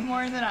knows way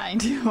more than I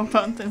do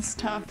about this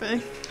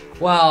topic.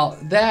 Well,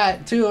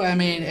 that too, I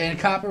mean, and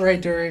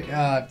copyright,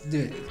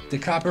 the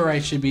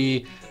copyright should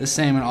be the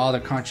same in all other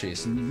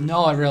countries.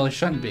 No, it really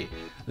shouldn't be.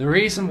 The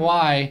reason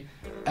why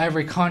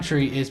every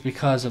country is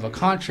because of a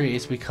country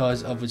is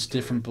because of its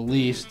different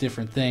beliefs,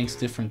 different things,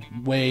 different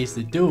ways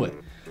to do it.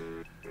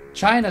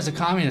 China's a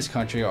communist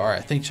country, or I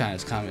think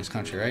China's a communist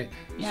country, right?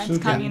 Yeah,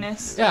 it's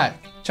communist. Yeah,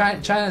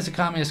 China's a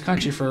communist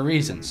country for a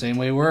reason. Same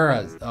way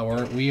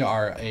we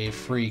are a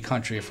free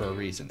country for a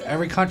reason.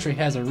 Every country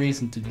has a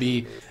reason to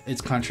be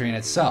its country in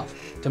itself.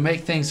 To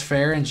make things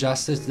fair and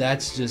justice,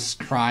 that's just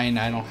crying,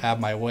 I don't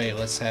have my way,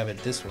 let's have it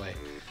this way.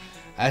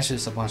 That's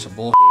just a bunch of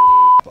bull,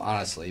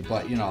 honestly.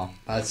 But you know,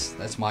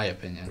 that's my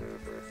opinion.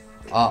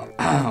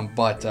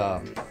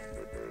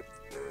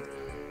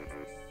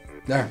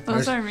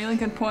 Those are really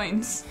good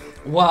points.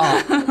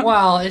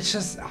 Well, it's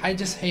just, I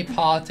just hate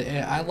politics.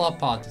 I love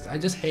politics. I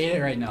just hate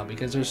it right now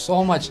because there's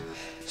so much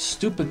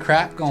stupid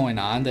crap going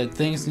on that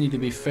things need to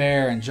be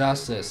fair and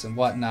justice and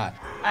whatnot.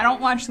 I don't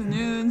watch the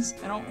news.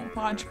 I don't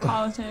watch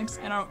politics.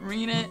 I don't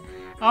read it.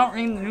 I don't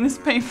read the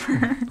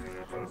newspaper.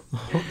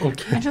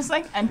 Okay. I just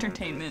like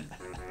entertainment.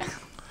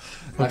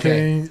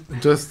 Okay,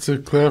 just to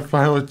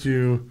clarify what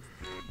you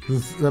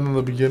said in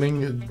the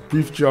beginning,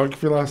 brief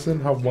geography lesson,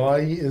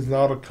 Hawaii is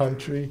not a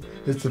country,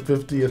 it's the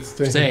 50th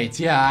state.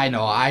 Yeah, I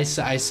know. I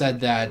said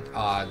that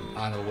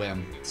on a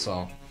whim,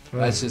 so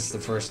that's just the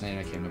first name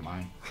that came to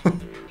mind.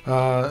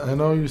 I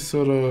know you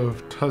sort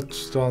of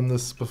touched on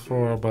this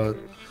before, but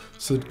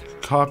should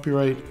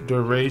copyright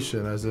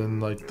duration, as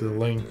in like the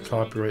length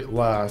copyright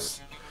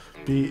lasts,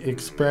 be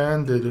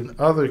expanded in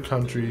other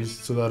countries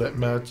so that it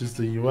matches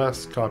the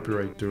US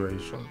copyright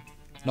duration?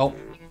 Nope.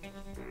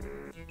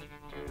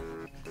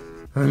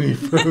 Any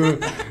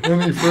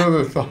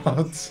further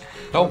thoughts?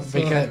 Nope,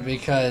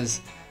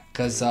 because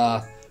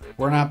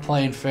we're not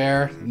playing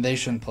fair, and they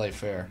shouldn't play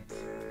fair.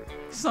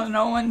 So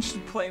no one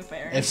should play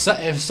fair. If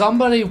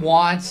somebody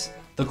wants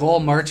the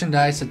gold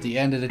merchandise at the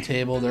end of the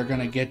table, they're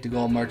gonna get the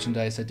gold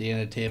merchandise at the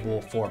end of the table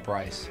for a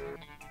price.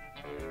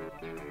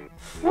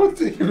 What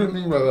do you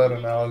mean by that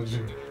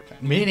analogy?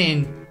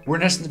 Meaning, we're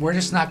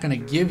just not gonna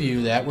give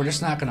you that. We're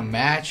just not gonna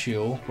match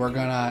you. You're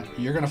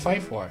gonna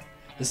fight for it.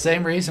 The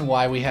same reason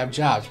why we have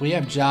jobs. We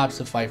have jobs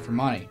to fight for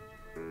money.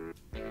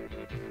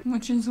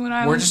 Which is what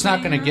I We're was just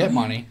not going to saying get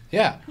money.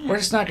 Yeah, we're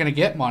just not going to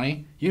get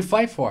money. You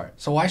fight for it.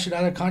 So why should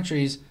other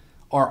countries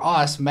or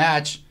us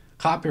match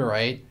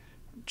copyright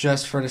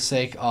just for the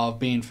sake of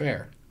being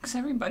fair? Because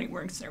everybody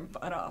works their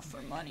butt off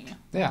for money.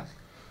 Yeah.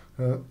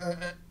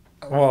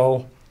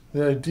 Well,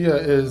 the idea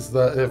is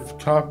that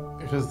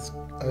because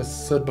I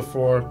said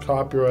before,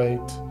 copyright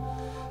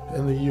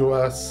in the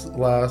U.S.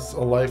 lasts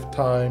a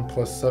lifetime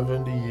plus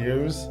 70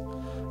 years.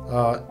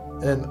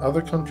 In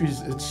other countries,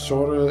 it's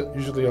shorter,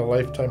 usually a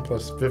lifetime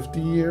plus 50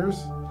 years.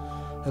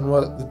 And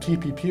what the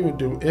TPP would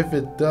do, if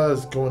it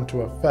does go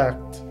into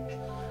effect,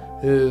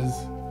 is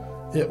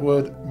it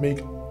would make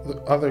the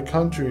other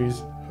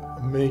countries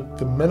make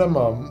the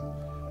minimum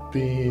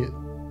be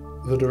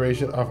the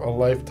duration of a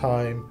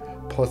lifetime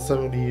plus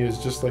 70 years,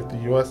 just like the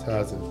U.S.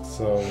 has it.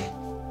 So,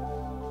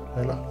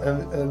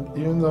 and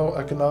even though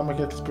economic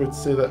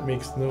experts say that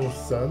makes no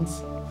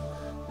sense,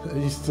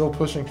 he's still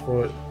pushing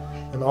for it.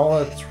 And all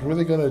that's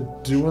really going to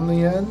do in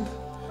the end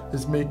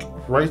is make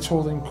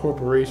rights-holding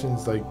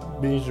corporations like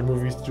major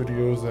movie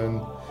studios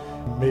and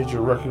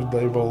major record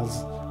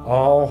labels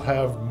all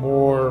have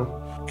more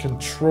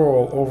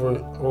control over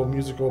old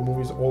music, old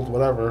movies, old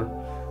whatever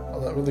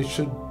that really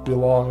should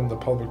belong in the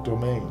public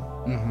domain.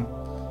 Mm-hmm.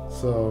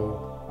 So,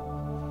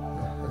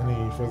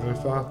 any further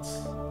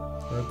thoughts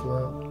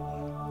after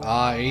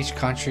that? Each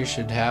country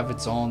should have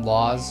its own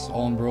laws,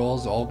 own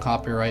rules, own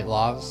copyright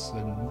laws,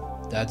 and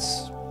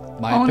that's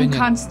my Own opinion.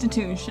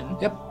 constitution.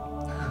 Yep.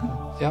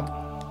 Yep.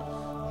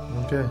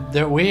 Okay.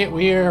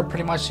 We are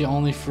pretty much the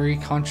only free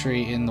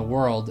country in the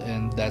world,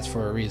 and that's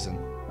for a reason.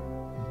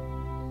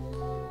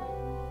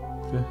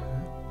 Okay.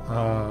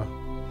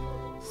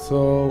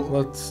 So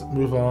let's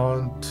move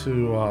on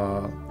to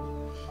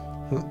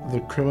the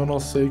criminal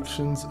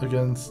sanctions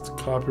against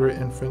copyright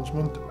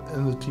infringement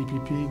in the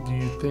TPP. Do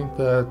you think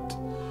that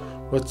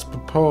what's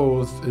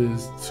proposed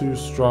is too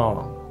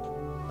strong?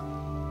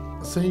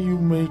 Say you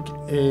make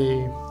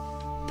a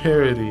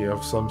parody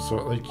of some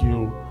sort, like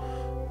you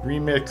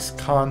remix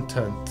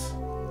content,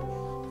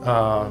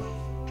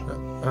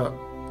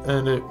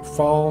 and it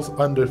falls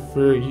under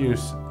fair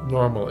use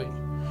normally.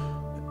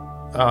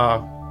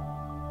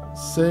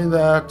 Say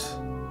that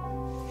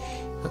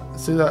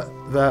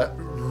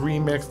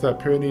remix, that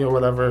parody or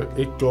whatever,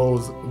 it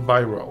goes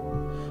viral,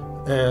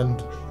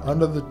 and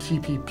under the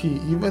TPP,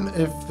 even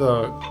if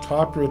the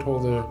copyright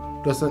holder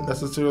doesn't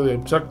necessarily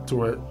object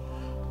to it,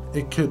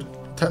 it could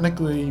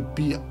technically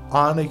be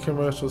on a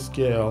commercial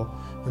scale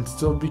and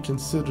still be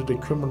considered a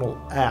criminal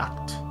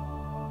act.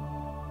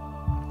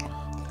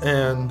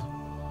 And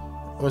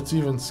what's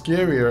even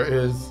scarier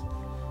is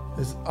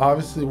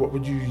obviously what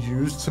would you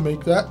use to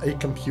make that? A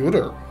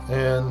computer.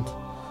 And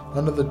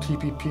under the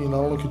TPP, not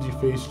only could you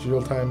face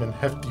jail time and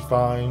hefty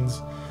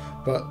fines,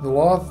 but the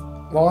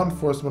law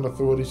enforcement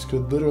authorities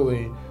could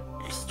literally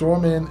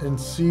storm in and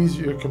seize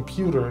your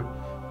computer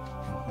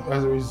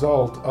as a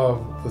result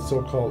of the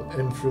so-called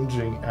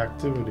infringing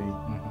activity.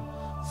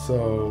 Mm-hmm.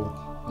 So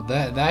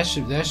that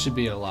should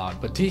be allowed,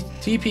 but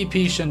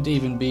TPP shouldn't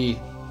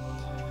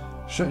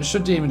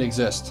even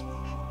exist.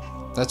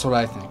 That's what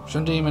I think.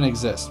 Shouldn't even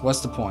exist.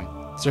 What's the point?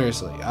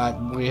 Seriously,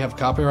 we have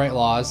copyright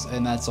laws,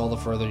 and that's all the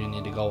further you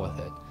need to go with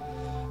it.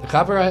 The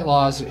copyright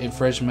laws,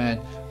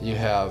 infringement, you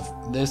have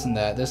this and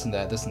that, this and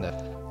that, this and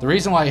that. The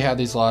reason why you have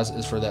these laws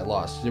is for that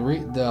loss.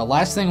 The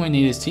last thing we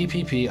need is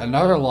TPP,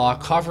 another law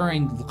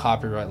covering the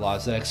copyright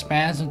laws that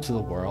expands into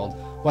the world.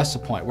 What's the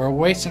point? We're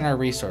wasting our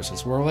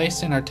resources. We're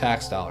wasting our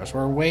tax dollars.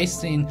 We're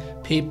wasting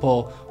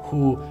people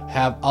who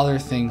have other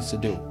things to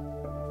do.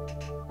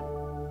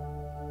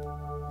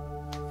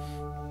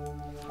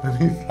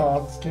 any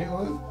thoughts,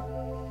 Caitlin?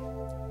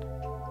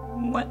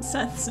 What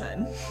Seth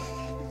said.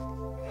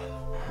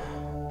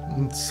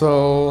 And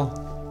so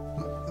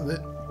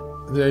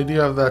the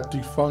idea of that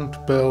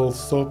defunct bill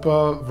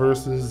SOPA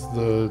versus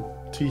the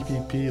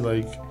TPP,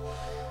 like,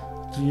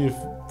 do you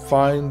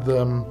find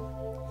them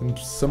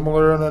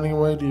similar in any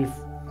way?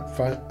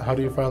 How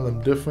do you find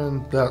them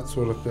different? That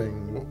sort of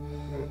thing.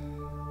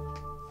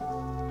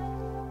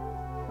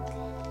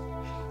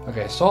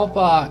 Okay,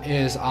 SOPA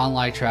is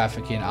online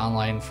trafficking,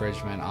 online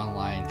infringement,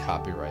 online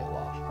copyright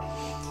law.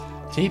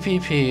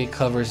 TPP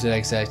covers the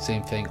exact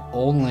same thing,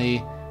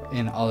 only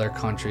in other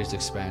countries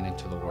expanding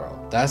to the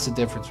world. That's the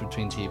difference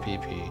between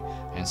TPP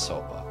and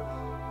SOPA.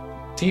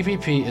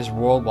 TPP is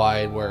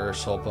worldwide, where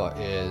SOPA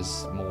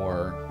is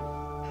more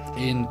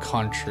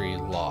in-country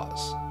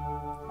laws.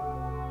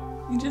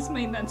 You just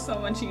made that so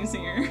much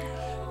easier.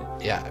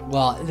 Yeah,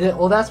 well,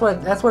 that's what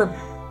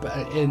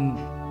in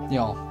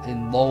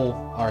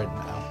low, or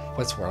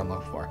what's the word I'm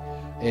looking for?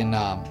 In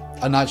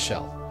a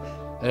nutshell.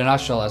 In a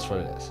nutshell, that's what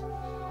it is.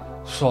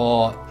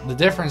 So the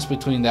difference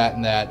between that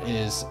and that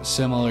is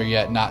similar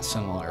yet not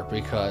similar,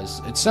 because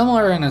it's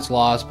similar in its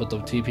laws, but the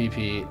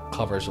TPP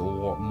covers a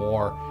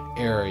more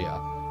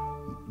area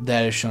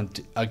that it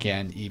shouldn't,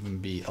 again, even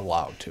be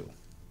allowed to.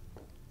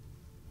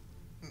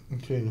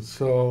 Okay,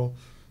 so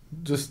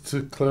just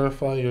to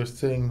clarify, you're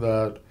saying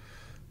that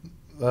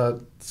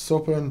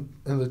SOPA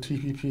and the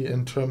TPP,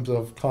 in terms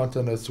of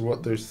content as to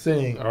what they're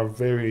saying, are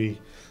very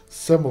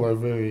similar,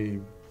 very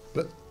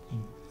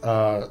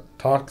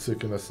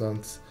toxic in a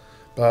sense,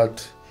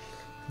 but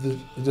the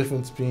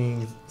difference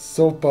being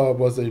SOPA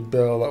was a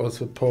bill that was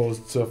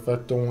supposed to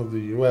affect only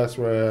the U.S.,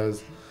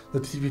 whereas the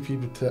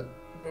TPP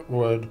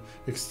would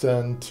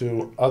extend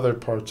to other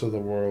parts of the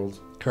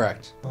world.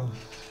 Correct.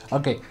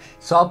 Okay,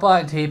 SOPA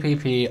and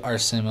TPP are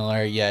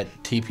similar, yet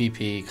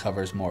TPP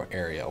covers more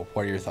area.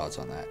 What are your thoughts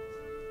on that?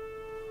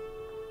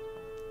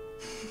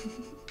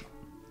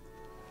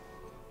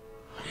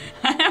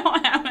 I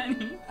don't have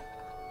any.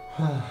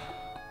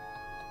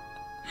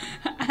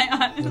 I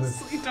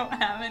honestly don't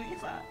have any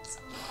thoughts.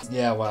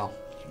 Yeah, well.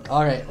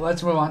 Alright,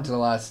 let's move on to the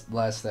last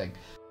thing.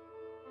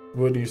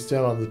 Where do you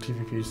stand on the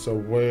TPP?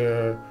 So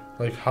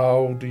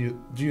how do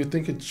you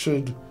think it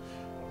should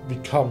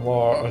become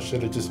law, or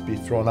should it just be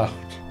thrown out?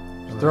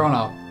 Thrown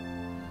out.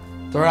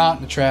 Thrown out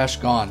in the trash,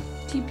 gone.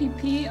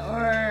 TPP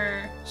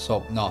or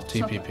So no,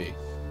 TPP.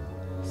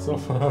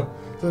 SOPA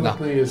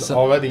technically is so-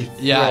 already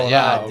thrown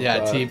out,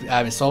 but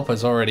I mean,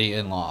 SOPA's already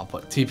in law,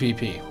 but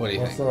TPP. What do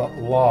you it's think? not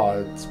law,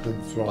 it's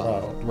been thrown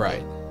out.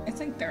 Right. I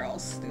think they're all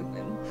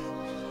stupid.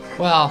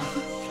 Well.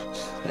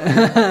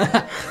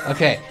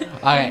 Okay.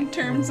 Alright. In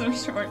terms of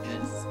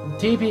shortness.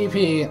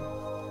 TPP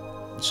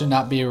should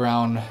not be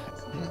around.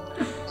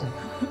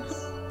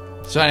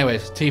 So,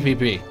 anyways,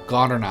 TPP,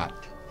 gone or not?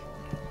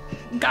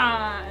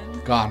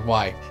 God. Gone.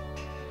 Why?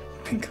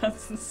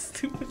 Because it's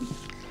stupid.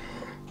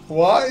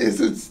 Why is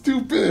it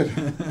stupid?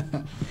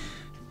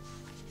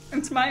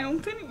 It's my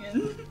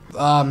opinion.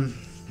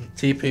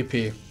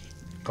 TPP,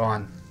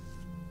 gone.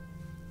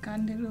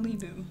 God diddly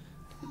do.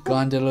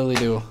 Gone diddly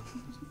do.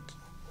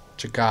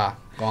 Chaka,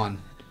 gone.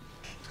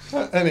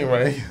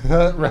 Anyway,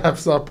 that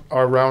wraps up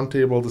our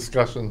roundtable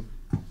discussion.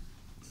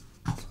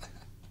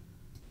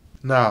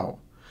 Now,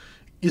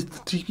 is the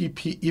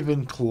TPP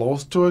even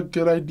close to a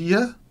good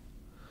idea?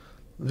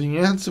 The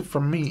answer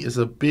from me is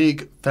a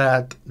big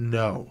fat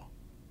no.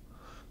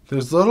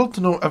 There's little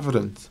to no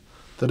evidence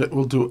that it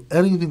will do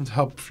anything to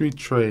help free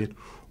trade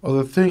or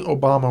the thing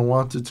Obama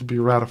wanted to be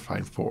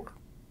ratified for.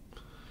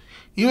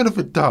 Even if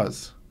it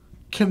does,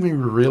 can we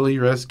really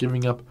risk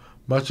giving up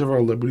much of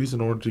our liberties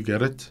in order to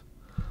get it?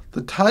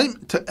 The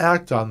time to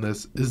act on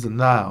this is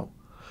now.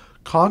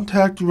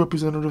 Contact your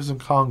representatives in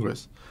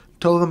Congress.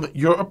 Tell them that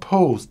you're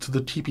opposed to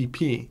the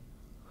TPP.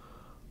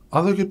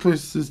 Other good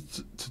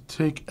places to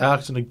take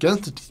action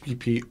against the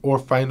TPP or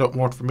find out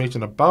more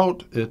information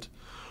about it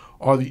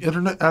are the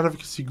internet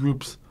advocacy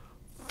groups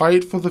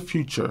Fight for the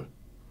Future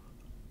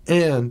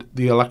and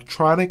the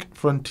Electronic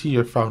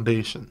Frontier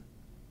Foundation.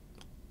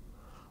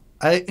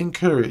 I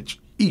encourage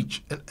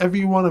each and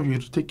every one of you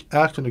to take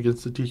action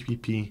against the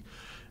TPP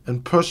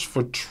and push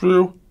for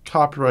true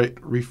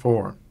copyright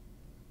reform.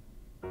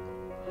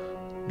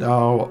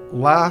 Now,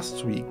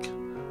 last week,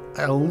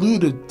 I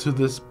alluded to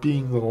this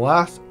being the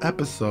last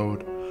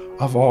episode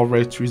of All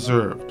Rights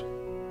Reserved.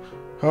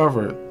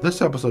 However,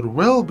 this episode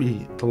will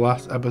be the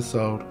last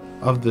episode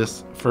of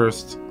this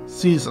first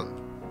season.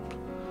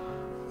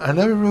 I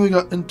never really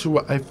got into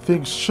what I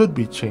think should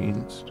be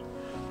changed.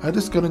 I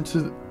just got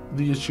into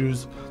the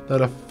issues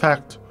that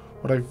affect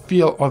what I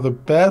feel are the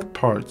bad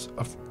parts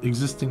of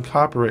existing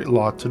copyright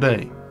law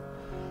today.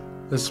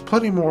 There's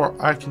plenty more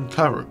I can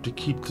cover to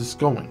keep this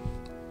going.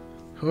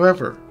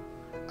 However,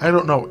 I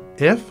don't know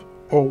if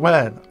or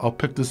when I'll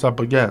pick this up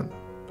again.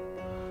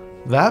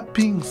 That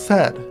being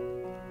said,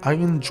 I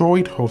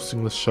enjoyed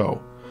hosting the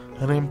show,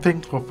 and I am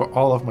thankful for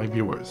all of my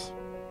viewers.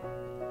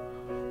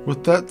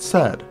 With that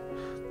said,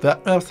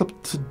 that wraps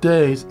up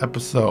today's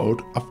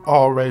episode of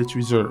All Rights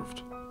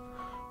Reserved.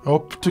 I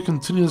hope to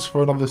continue this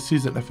for another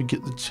season if we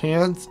get the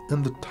chance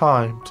and the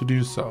time to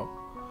do so.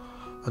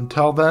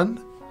 Until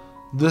then,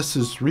 this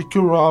is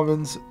Rico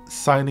Robbins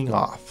signing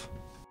off.